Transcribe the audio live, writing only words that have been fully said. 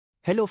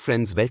Hello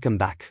friends, welcome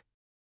back.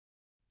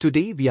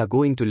 Today we are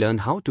going to learn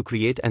how to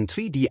create an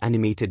 3D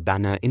animated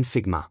banner in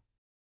Figma.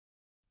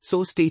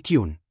 So stay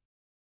tuned.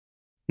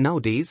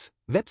 Nowadays,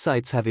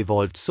 websites have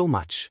evolved so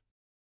much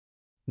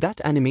that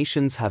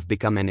animations have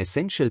become an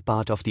essential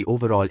part of the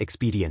overall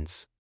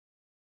experience.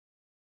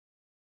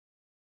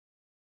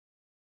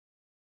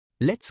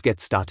 Let's get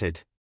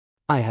started.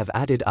 I have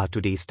added our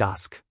today's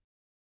task.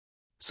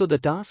 So the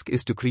task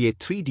is to create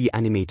 3D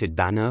animated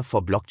banner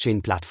for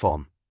blockchain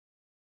platform.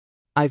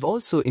 I've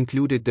also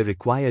included the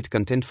required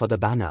content for the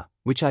banner,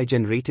 which I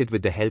generated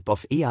with the help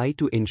of AI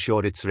to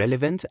ensure it's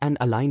relevant and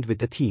aligned with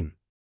the theme.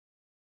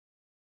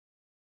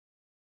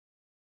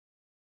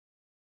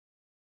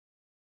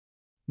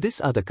 These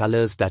are the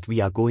colors that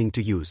we are going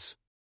to use.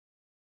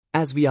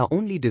 As we are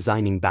only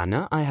designing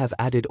banner, I have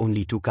added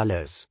only 2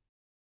 colors.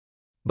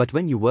 But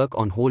when you work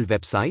on whole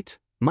website,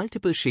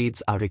 multiple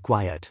shades are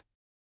required.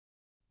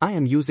 I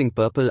am using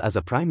purple as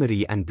a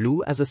primary and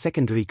blue as a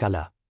secondary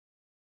color.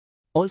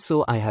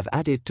 Also, I have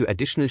added 2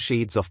 additional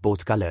shades of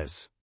both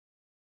colors.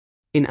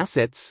 In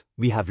assets,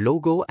 we have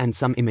logo and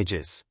some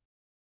images.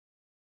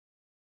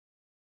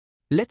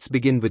 Let's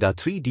begin with our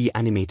 3D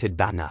animated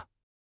banner.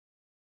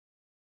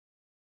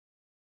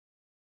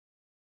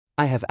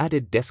 I have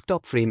added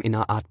desktop frame in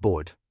our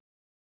artboard.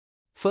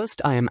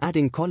 First, I am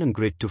adding column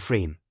grid to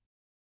frame.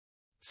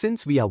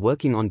 Since we are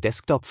working on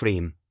desktop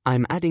frame, I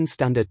am adding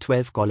standard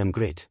 12 column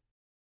grid.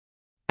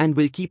 And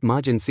will keep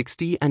margin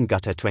 60 and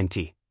gutter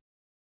 20.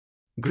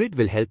 Grid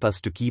will help us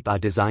to keep our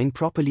design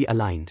properly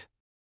aligned.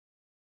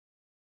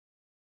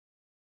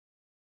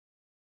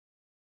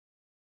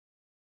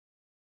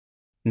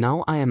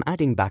 Now I am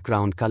adding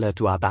background color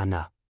to our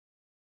banner.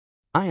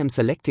 I am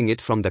selecting it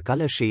from the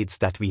color shades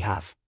that we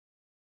have.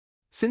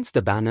 Since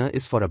the banner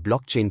is for a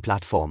blockchain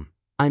platform,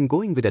 I am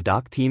going with a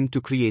dark theme to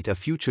create a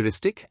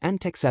futuristic and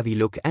tech-savvy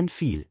look and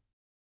feel.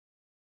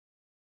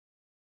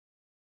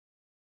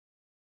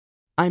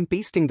 I am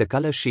pasting the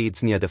color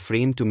shades near the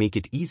frame to make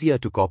it easier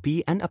to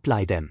copy and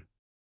apply them.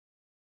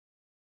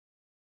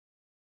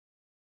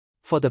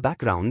 For the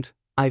background,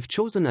 I've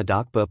chosen a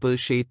dark purple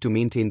shade to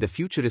maintain the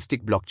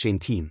futuristic blockchain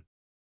theme.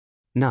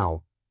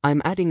 Now,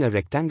 I'm adding a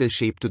rectangle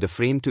shape to the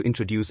frame to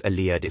introduce a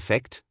layered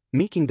effect,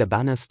 making the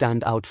banner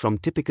stand out from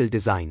typical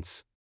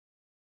designs.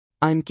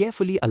 I'm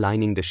carefully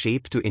aligning the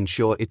shape to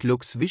ensure it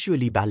looks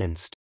visually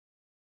balanced.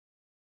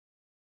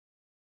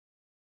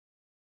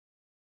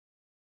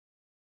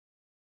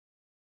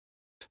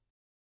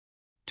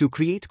 To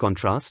create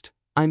contrast,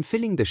 I'm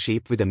filling the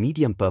shape with a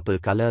medium purple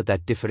color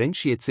that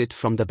differentiates it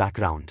from the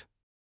background.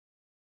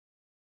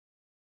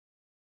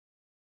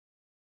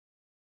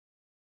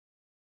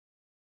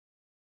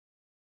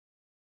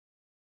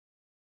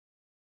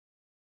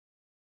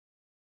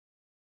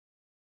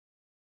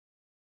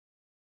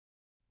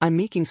 I'm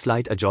making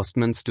slight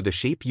adjustments to the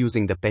shape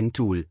using the pen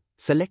tool,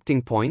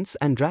 selecting points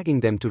and dragging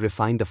them to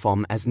refine the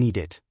form as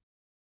needed.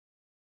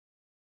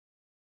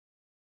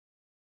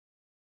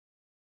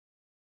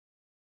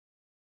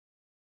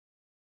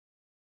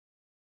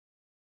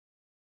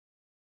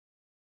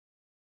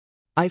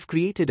 I've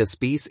created a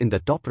space in the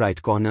top right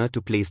corner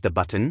to place the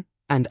button,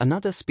 and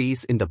another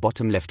space in the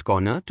bottom left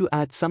corner to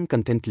add some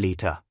content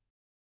later.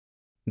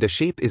 The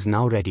shape is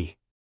now ready.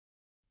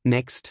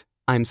 Next,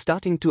 I'm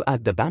starting to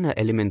add the banner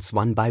elements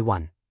one by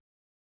one.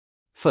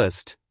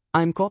 First,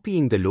 I'm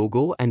copying the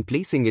logo and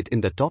placing it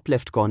in the top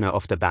left corner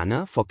of the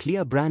banner for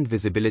clear brand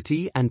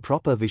visibility and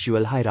proper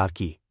visual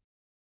hierarchy.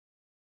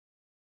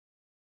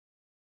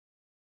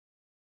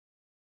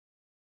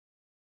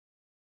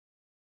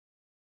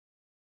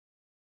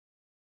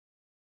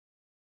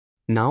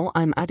 Now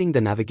I'm adding the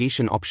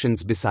navigation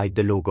options beside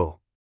the logo.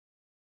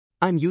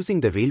 I'm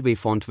using the railway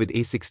font with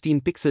a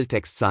 16 pixel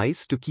text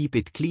size to keep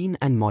it clean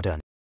and modern.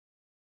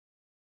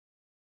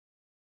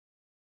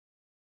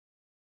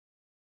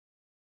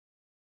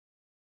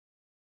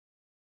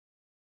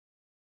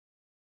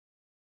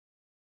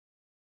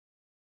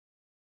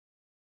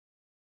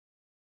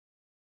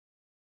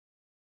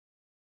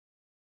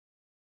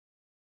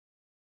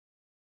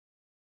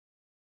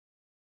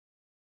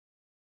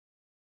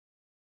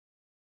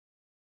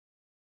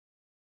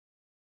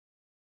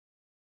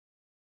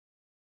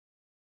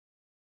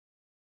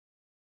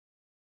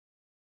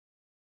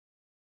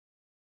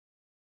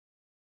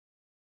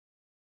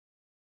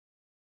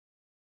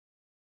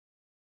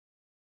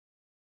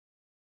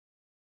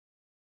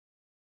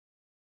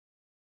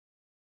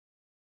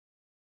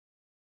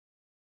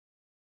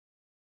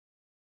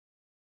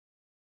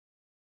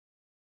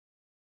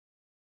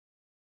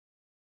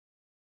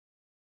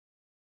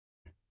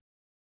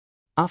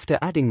 After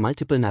adding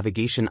multiple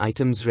navigation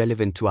items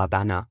relevant to our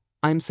banner,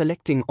 I'm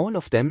selecting all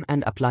of them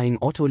and applying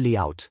auto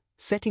layout,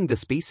 setting the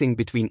spacing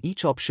between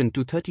each option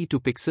to 32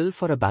 pixels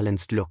for a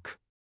balanced look.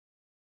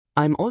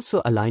 I'm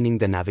also aligning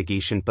the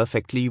navigation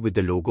perfectly with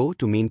the logo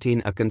to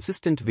maintain a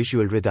consistent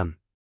visual rhythm.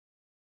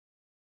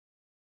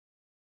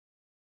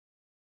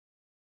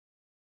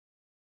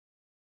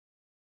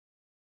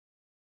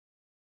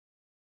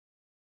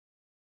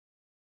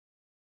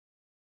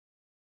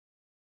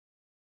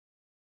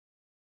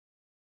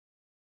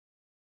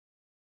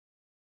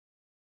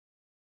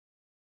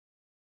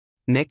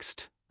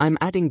 Next, I'm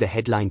adding the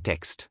headline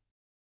text.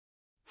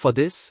 For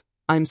this,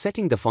 I'm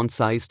setting the font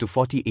size to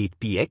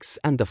 48px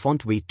and the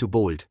font weight to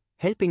bold,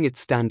 helping it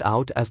stand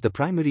out as the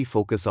primary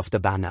focus of the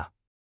banner.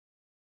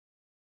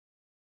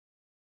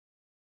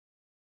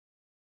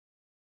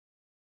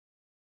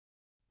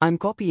 I'm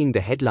copying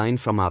the headline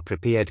from our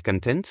prepared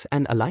content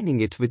and aligning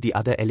it with the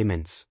other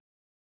elements.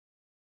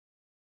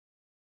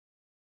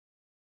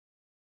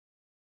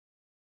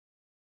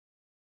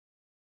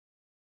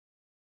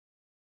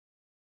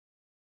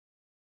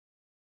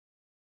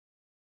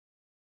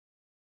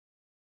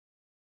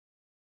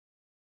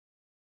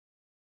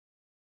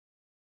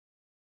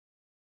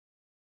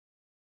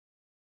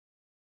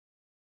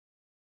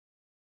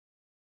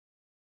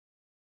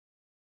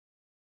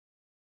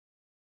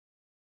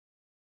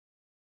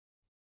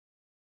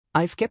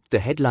 I've kept the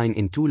headline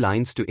in 2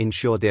 lines to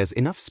ensure there's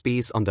enough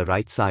space on the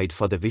right side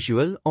for the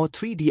visual or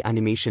 3D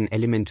animation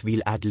element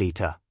we'll add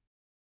later.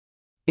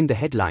 In the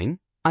headline,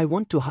 I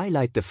want to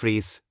highlight the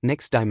phrase,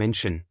 next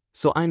dimension,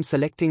 so I'm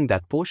selecting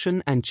that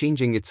portion and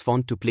changing its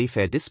font to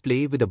Playfair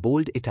Display with a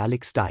bold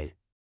italic style.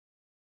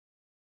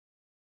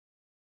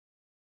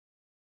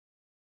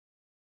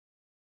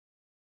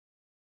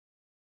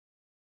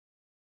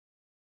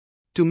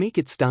 To make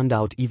it stand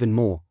out even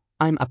more,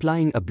 I'm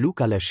applying a blue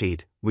color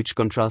shade, which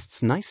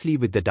contrasts nicely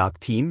with the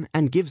dark theme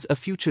and gives a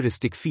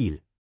futuristic feel.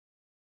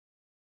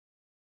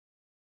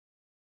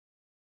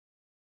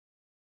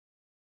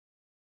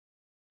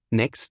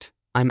 Next,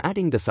 I'm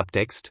adding the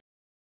subtext.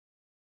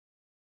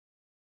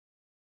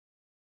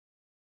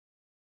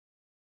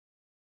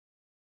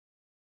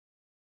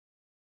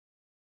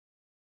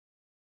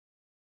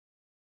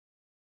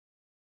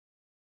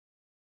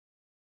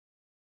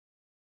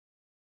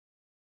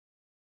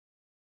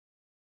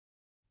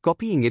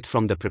 Copying it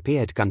from the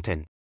prepared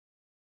content.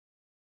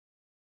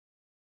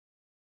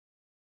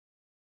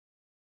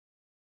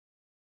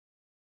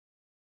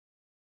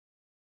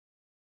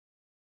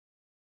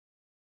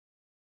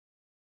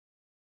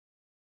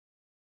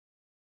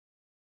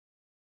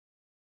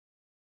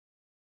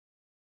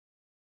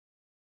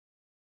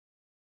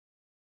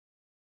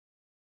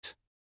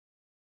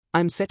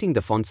 I'm setting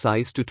the font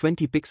size to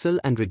 20 pixel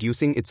and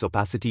reducing its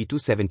opacity to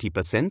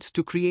 70%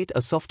 to create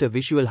a softer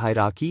visual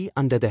hierarchy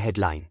under the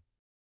headline.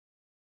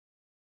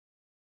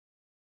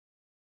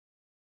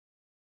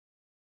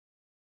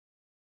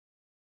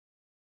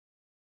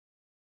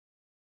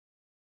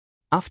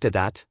 After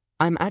that,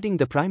 I'm adding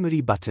the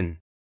primary button.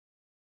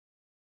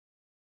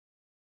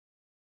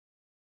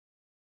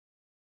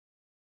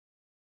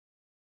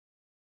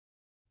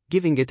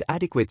 Giving it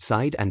adequate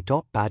side and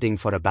top padding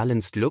for a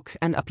balanced look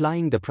and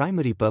applying the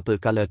primary purple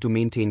color to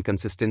maintain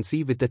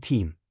consistency with the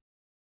theme.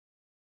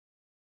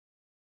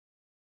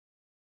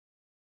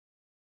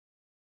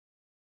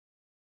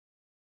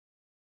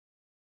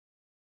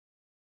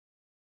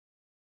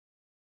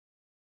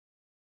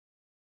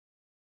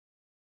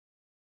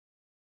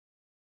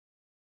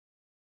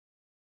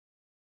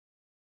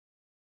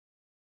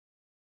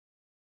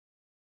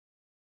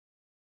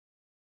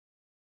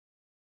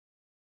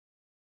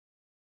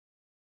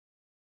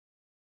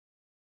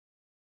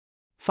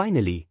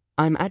 Finally,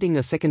 I'm adding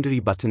a secondary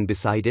button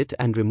beside it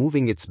and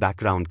removing its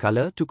background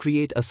color to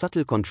create a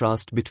subtle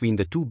contrast between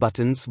the 2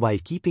 buttons while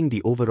keeping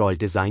the overall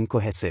design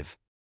cohesive.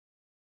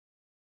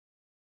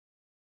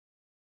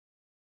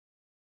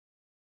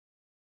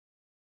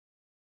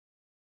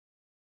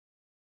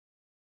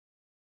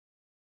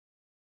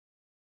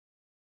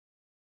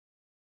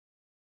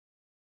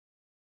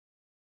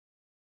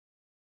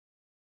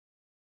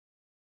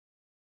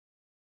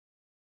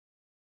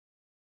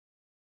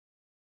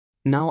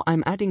 Now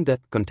I'm adding the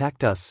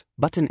Contact Us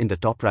button in the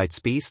top right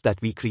space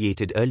that we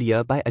created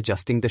earlier by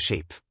adjusting the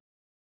shape.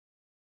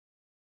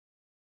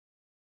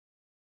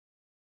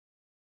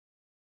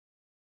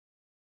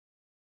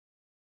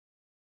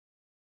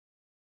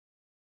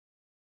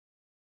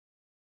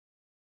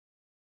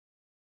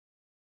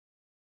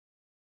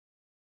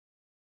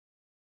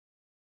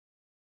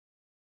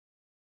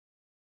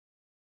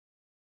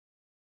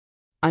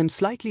 I'm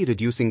slightly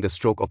reducing the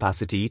stroke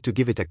opacity to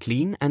give it a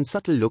clean and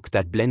subtle look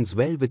that blends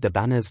well with the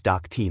banner's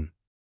dark theme.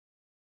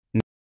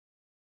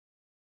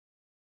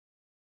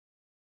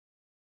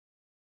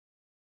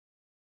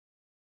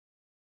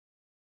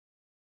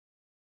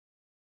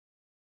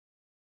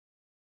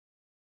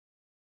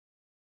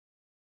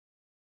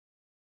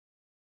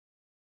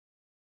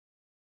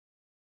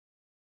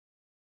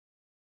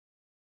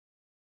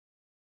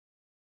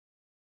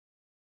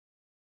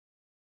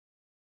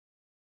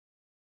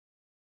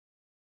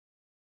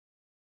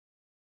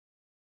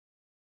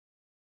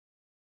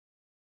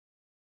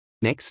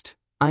 Next,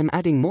 I'm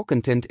adding more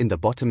content in the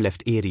bottom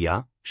left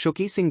area,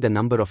 showcasing the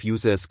number of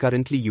users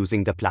currently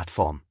using the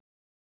platform.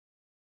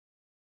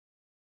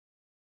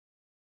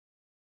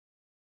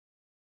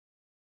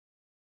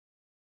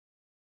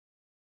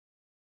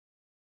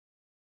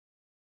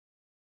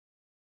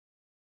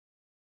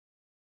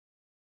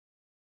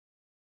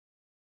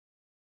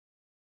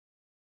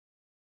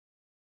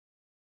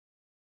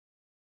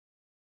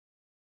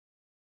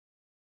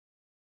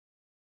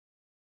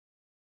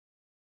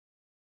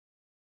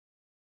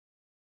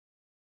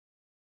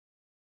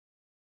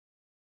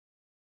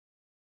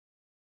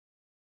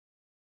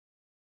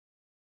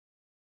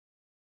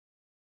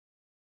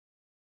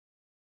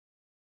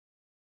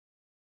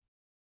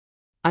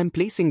 I'm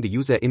placing the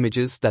user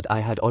images that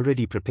I had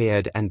already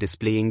prepared and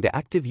displaying the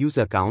active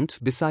user count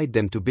beside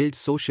them to build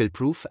social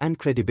proof and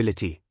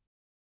credibility.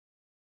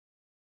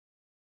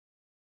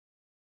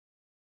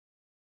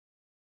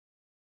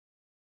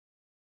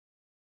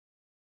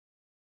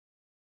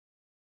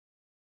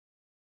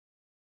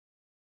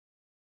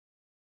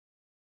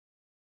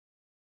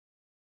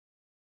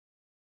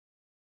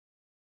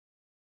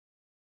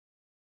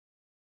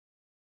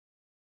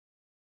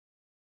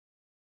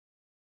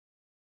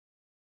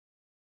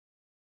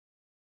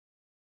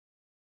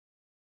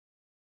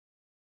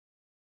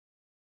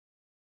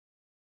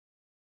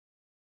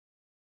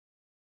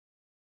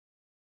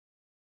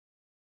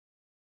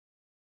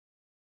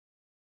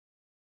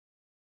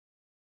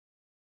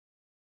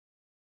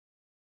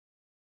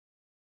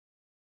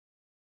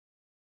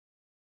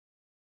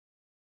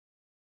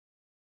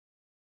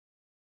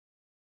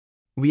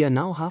 We are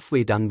now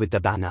halfway done with the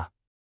banner.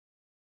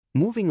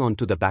 Moving on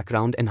to the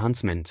background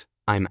enhancement,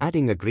 I'm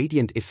adding a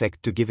gradient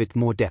effect to give it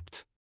more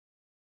depth.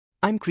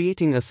 I'm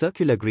creating a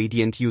circular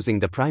gradient using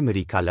the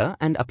primary color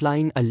and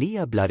applying a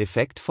layer blur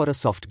effect for a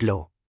soft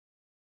glow.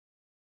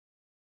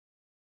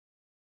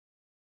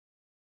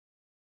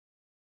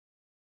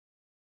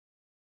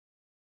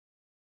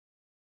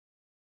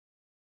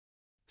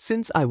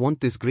 Since I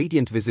want this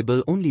gradient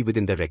visible only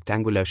within the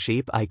rectangular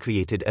shape I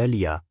created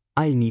earlier,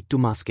 I'll need to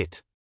mask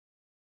it.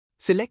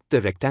 Select the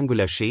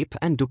rectangular shape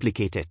and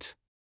duplicate it.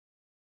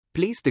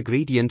 Place the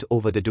gradient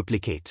over the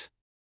duplicate.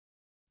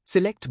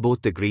 Select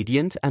both the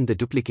gradient and the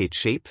duplicate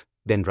shape,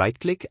 then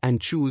right-click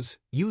and choose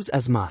Use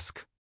as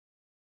Mask.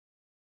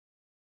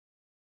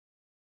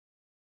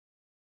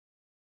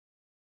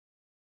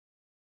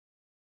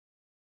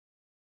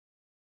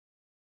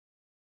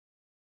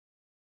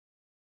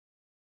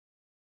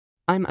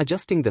 I'm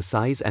adjusting the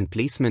size and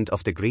placement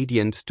of the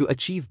gradient to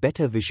achieve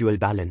better visual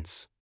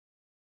balance.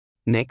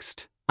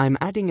 Next, I'm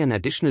adding an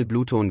additional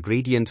blue tone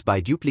gradient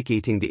by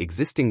duplicating the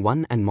existing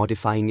one and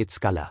modifying its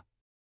color.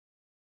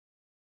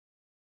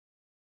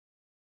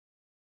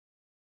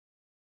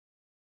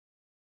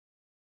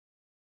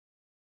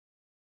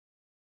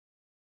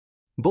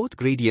 Both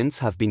gradients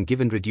have been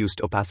given reduced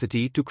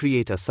opacity to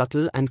create a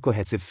subtle and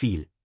cohesive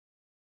feel.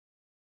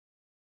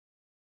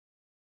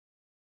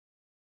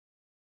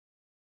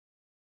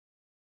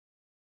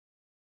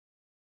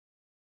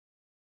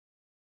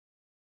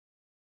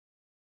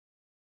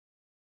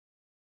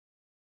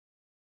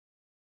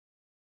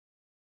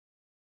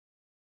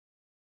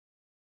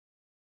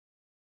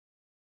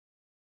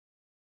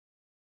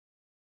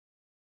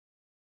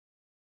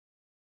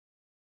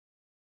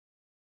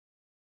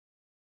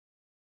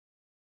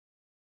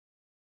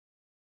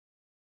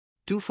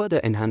 To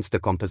further enhance the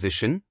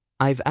composition,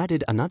 I've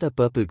added another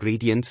purple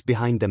gradient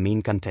behind the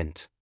main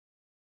content.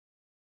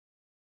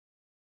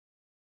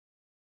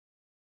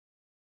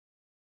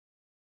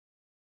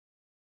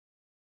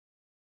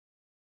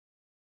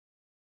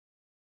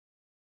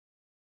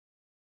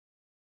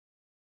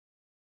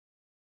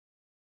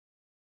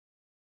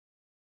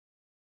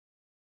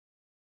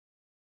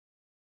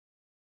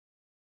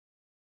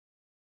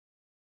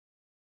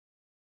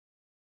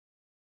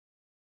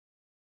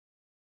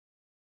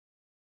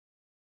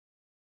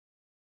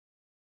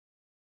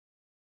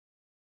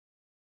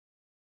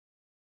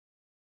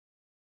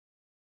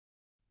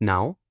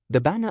 Now,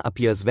 the banner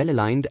appears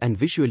well-aligned and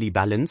visually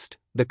balanced,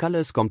 the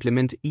colors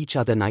complement each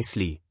other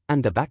nicely,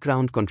 and the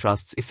background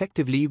contrasts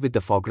effectively with the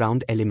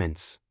foreground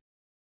elements.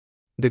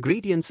 The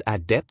gradients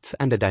add depth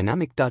and a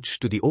dynamic touch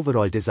to the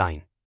overall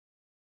design.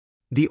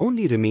 The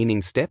only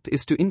remaining step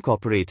is to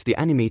incorporate the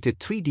animated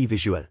 3D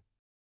visual.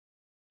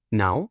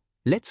 Now,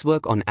 let's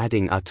work on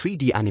adding our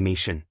 3D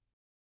animation.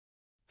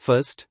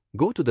 First,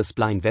 go to the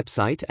Spline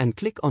website and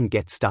click on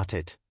Get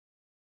Started.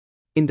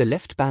 In the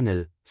left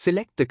panel,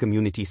 select the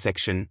Community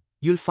section.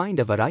 You'll find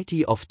a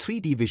variety of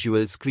 3D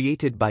visuals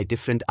created by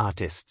different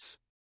artists.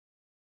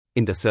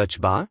 In the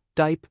search bar,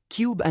 type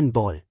Cube and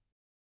Ball.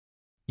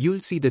 You'll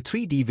see the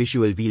 3D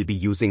visual we'll be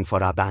using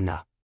for our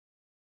banner.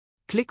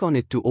 Click on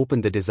it to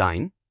open the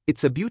design.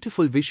 It's a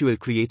beautiful visual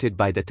created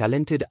by the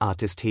talented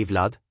artist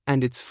Havlad,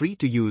 and it's free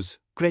to use.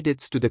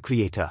 Credits to the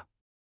creator.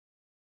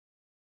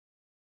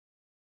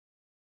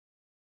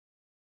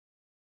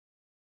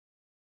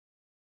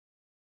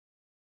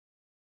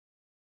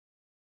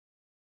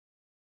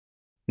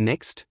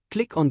 Next,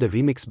 click on the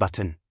Remix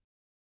button.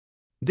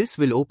 This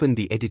will open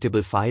the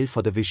editable file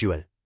for the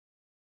visual.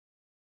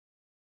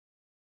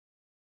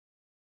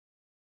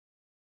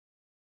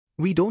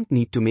 We don't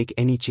need to make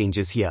any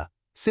changes here.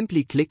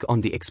 Simply click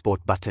on the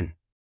Export button.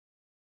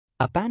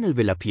 A panel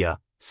will appear.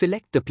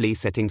 Select the Play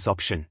Settings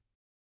option.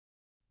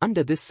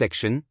 Under this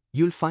section,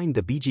 you'll find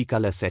the BG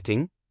color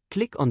setting.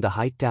 Click on the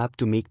Height tab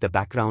to make the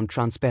background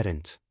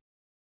transparent.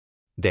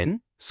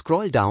 Then,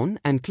 scroll down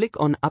and click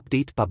on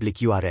Update Public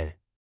URL.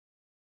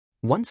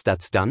 Once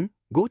that's done,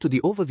 go to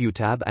the Overview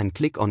tab and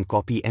click on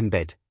Copy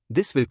Embed.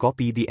 This will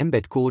copy the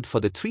embed code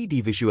for the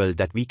 3D visual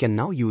that we can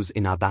now use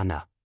in our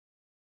banner.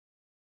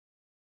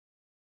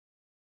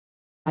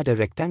 Add a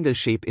rectangle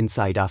shape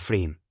inside our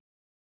frame.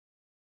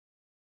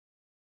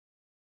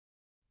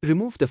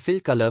 Remove the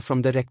fill color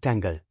from the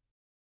rectangle.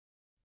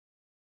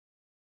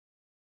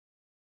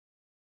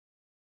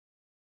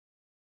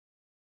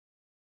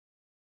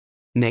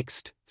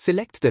 Next,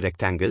 select the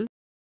rectangle.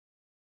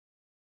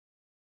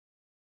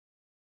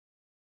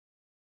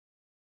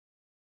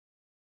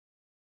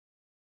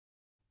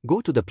 Go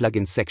to the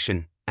Plugins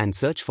section and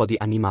search for the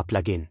Anima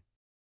plugin.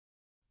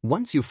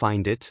 Once you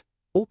find it,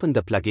 open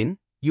the plugin.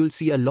 You'll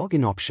see a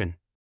login option.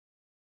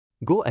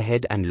 Go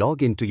ahead and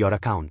log into your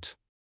account.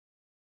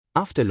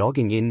 After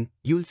logging in,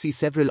 you'll see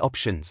several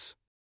options.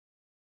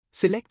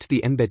 Select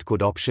the embed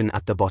code option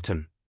at the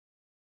bottom.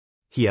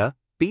 Here,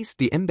 paste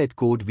the embed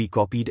code we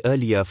copied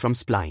earlier from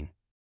Spline.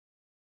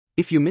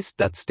 If you missed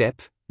that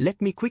step, let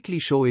me quickly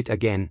show it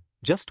again.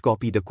 Just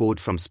copy the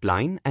code from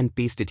Spline and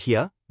paste it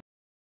here.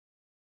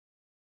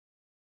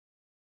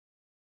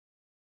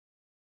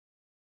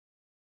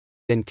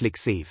 Then click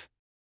Save.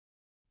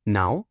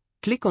 Now,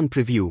 click on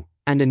Preview,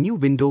 and a new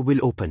window will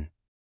open.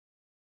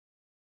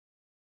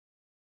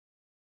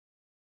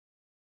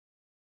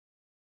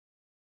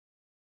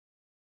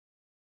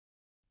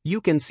 You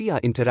can see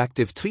our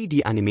interactive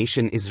 3D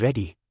animation is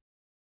ready.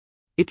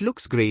 It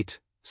looks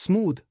great,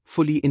 smooth,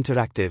 fully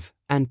interactive,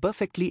 and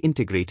perfectly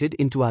integrated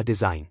into our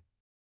design.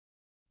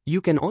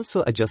 You can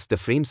also adjust the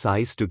frame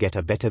size to get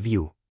a better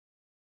view.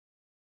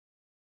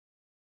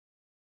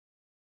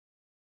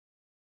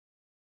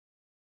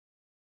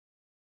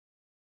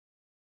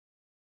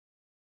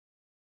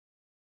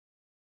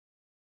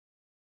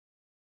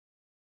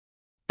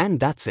 And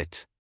that's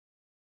it.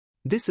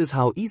 This is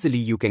how easily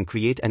you can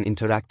create an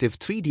interactive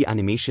 3D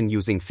animation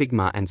using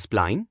Figma and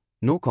Spline.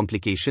 No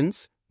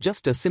complications,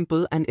 just a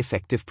simple and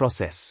effective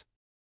process.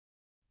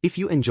 If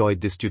you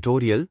enjoyed this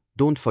tutorial,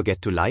 don't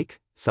forget to like,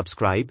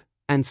 subscribe,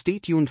 and stay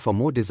tuned for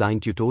more design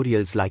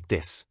tutorials like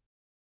this.